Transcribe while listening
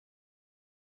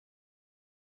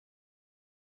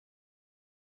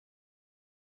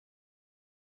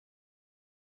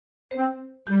Matthew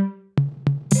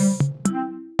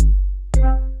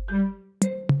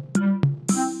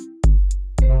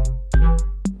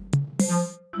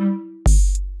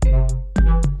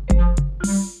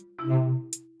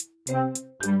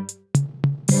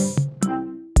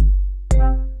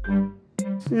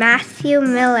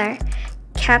Miller,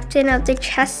 captain of the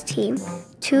chess team,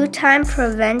 two-time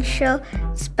provincial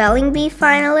spelling bee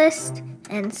finalist,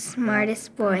 and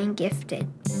smartest boy in gifted.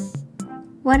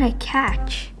 What a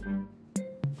catch.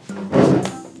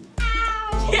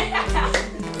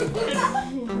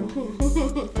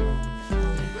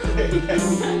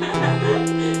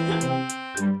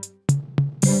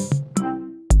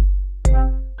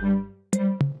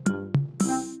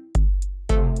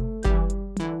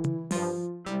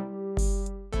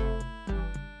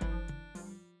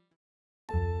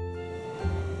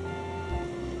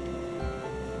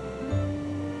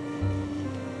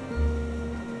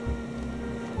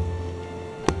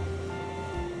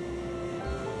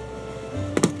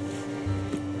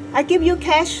 I give you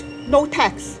cash, no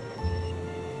tax.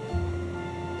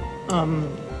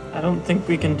 I don't think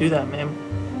we can do that, ma'am.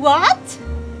 What?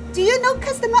 Do you know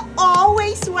customer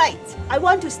always right? I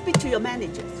want to speak to your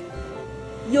managers.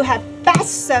 You have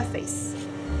best service.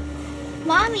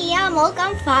 媽咪啊，唔好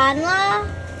咁煩啦。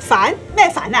煩？咩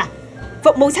煩啊？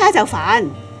服務差就煩，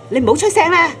你唔好出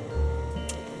聲啦。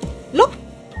Look,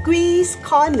 Greece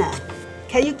corner.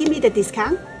 Can you give me the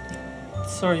discount?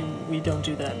 Sorry, we don't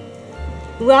do that.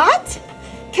 What?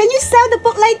 Can you sell the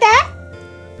book like that?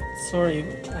 Sorry,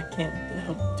 I can't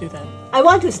help do that. I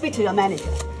want to speak to your manager.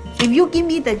 If you give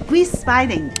me the Greece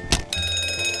spelling.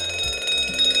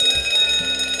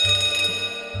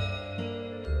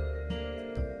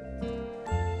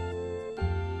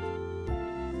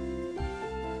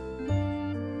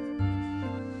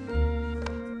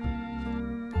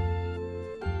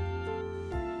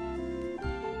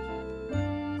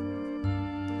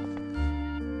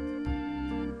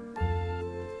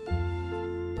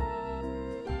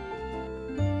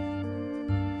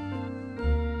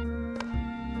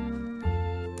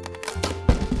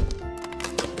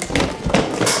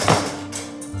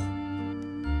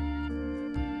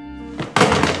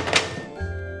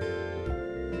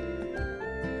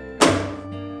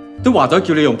都話咗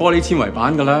叫你用玻璃纖維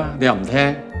板㗎啦，你又唔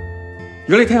聽。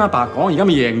如果你聽阿爸講，而家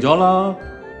咪贏咗咯。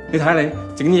你睇下你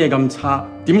整啲嘢咁差，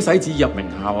點使紙入名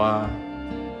校啊？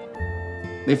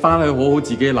你翻去好好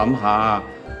自己諗下，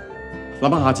諗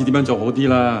下下次點樣做好啲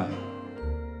啦。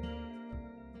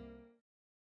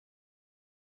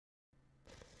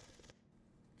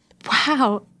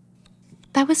Wow,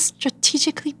 that was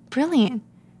strategically brilliant.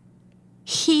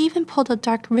 He even pulled a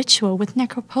dark ritual with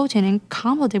necropotent and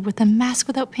comboed it with a mask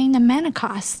without paying the mana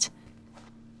cost.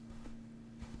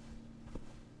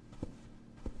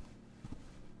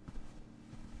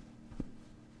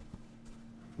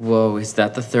 Whoa, is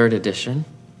that the 3rd edition?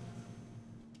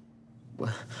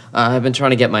 I've been trying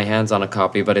to get my hands on a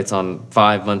copy, but it's on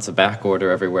 5 months of back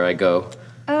order everywhere I go.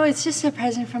 Oh, it's just a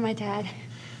present from my dad.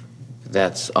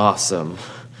 That's awesome.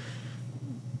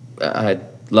 I'd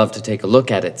love to take a look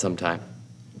at it sometime.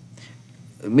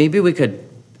 Maybe we could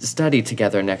study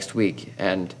together next week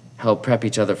and help prep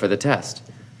each other for the test.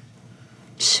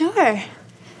 Sure.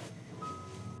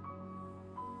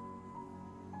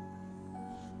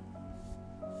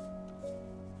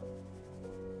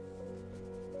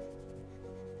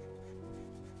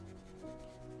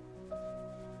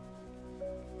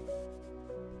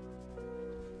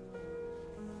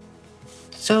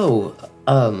 So,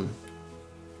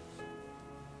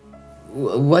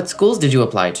 what schools did you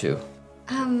apply to?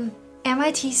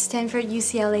 MIT, Stanford,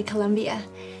 UCLA, Columbia.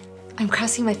 I'm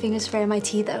crossing my fingers for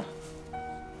MIT, though.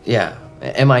 Yeah,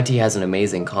 MIT has an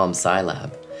amazing comm-sci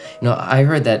lab. You know, I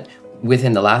heard that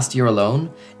within the last year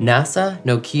alone, NASA,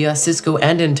 Nokia, Cisco,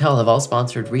 and Intel have all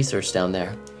sponsored research down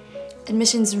there.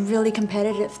 Admission's really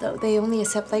competitive, though. They only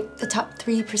accept, like, the top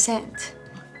 3%.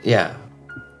 Yeah,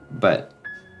 but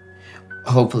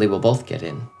hopefully we'll both get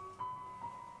in.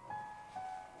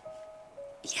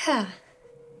 Yeah.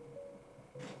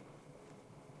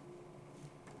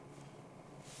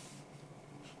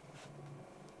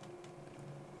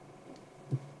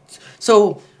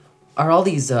 So, are all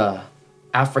these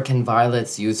African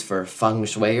violets used for feng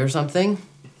shui or something?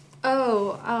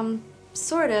 Oh,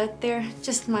 sorta. They're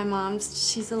just my mom's.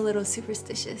 She's a little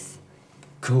superstitious.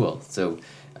 Cool. So,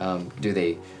 do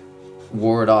they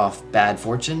ward off bad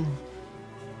fortune?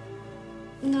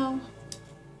 No.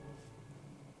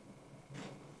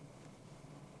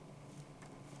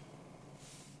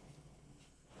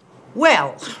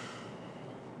 Well,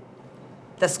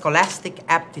 the Scholastic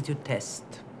Aptitude Test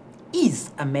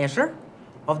is a measure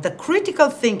of the critical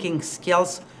thinking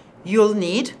skills you'll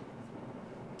need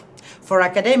for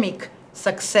academic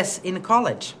success in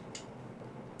college.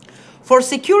 For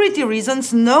security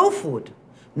reasons, no food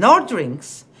nor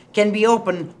drinks can be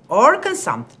opened or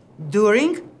consumed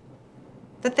during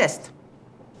the test.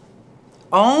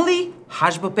 Only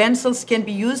hashbo pencils can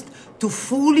be used to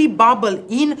fully bubble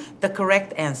in the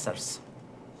correct answers.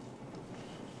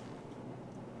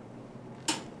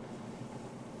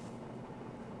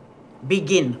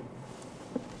 Begin.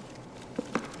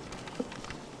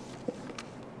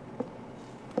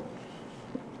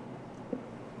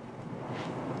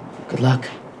 Good luck.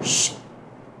 Shh.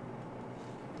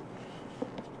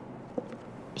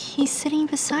 He's sitting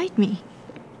beside me.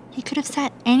 He could have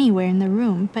sat anywhere in the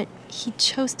room, but he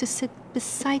chose to sit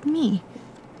beside me.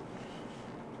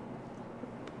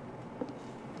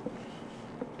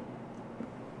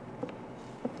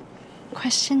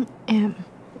 Question M.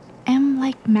 M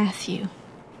like Matthew.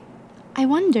 I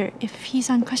wonder if he's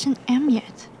on question M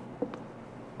yet.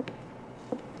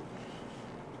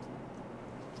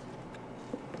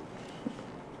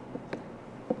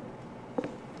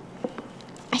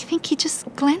 I think he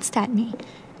just glanced at me.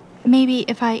 Maybe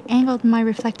if I angled my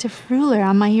reflective ruler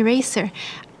on my eraser,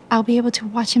 I'll be able to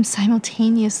watch him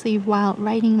simultaneously while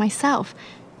writing myself.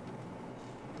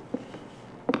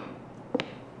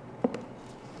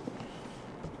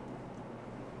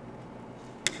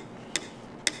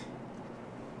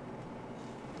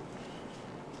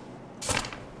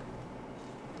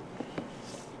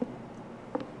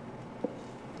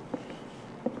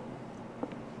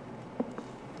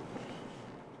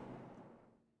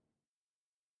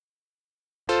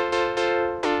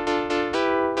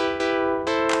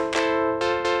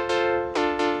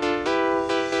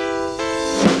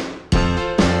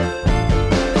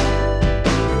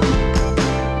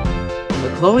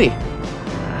 Chloe,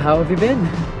 how have you been?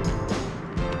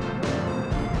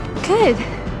 Good.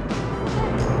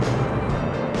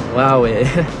 Wow,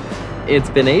 it's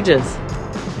been ages.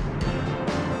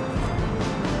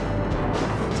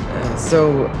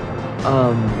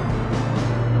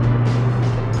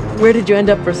 Where did you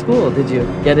end up for school? Did you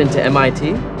get into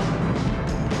MIT?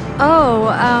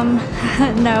 Oh,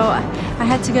 no. I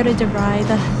had to go to DeVry.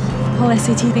 The whole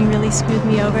SAT thing really screwed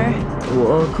me over.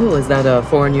 Well, cool. Is that a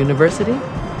foreign university?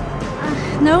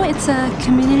 No, it's a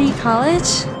community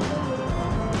college.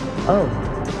 Oh.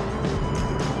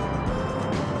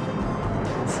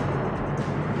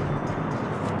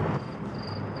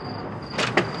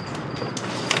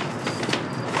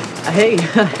 Hey.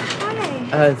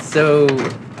 Hi.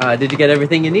 Did you get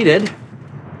everything you needed?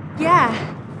 Yeah.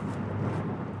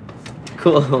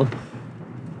 Cool.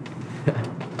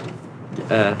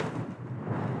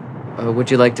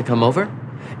 Would you like to come over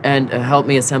and help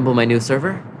me assemble my new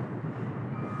server?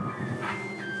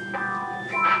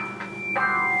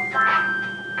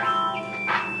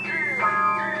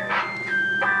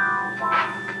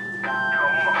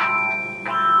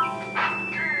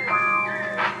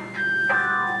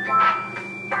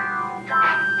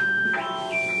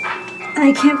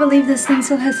 I can't believe this thing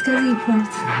still has SCSI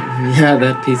ports. Yeah,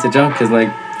 that piece of junk is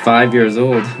like 5 years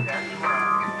old.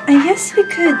 I guess we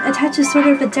could attach a sort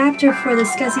of adapter for the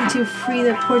SCSI to free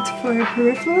the ports for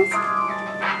peripherals?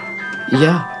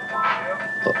 Yeah.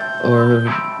 Or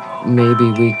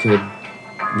maybe we could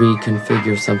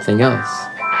reconfigure something else.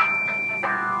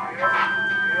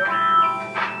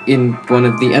 In one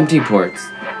of the empty ports.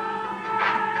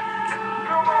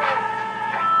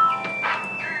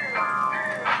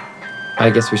 I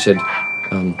guess we should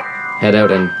head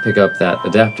out and pick up that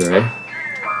adapter, eh?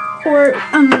 Or,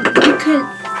 we could,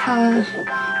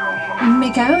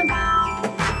 make out?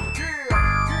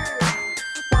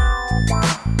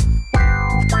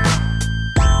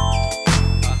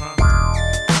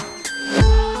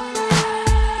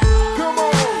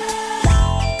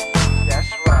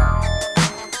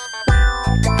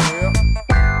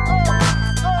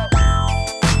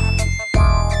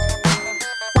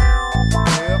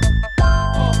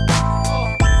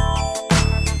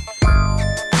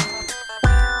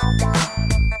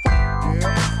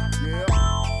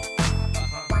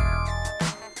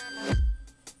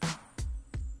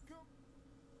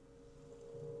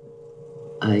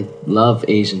 I love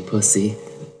Asian pussy.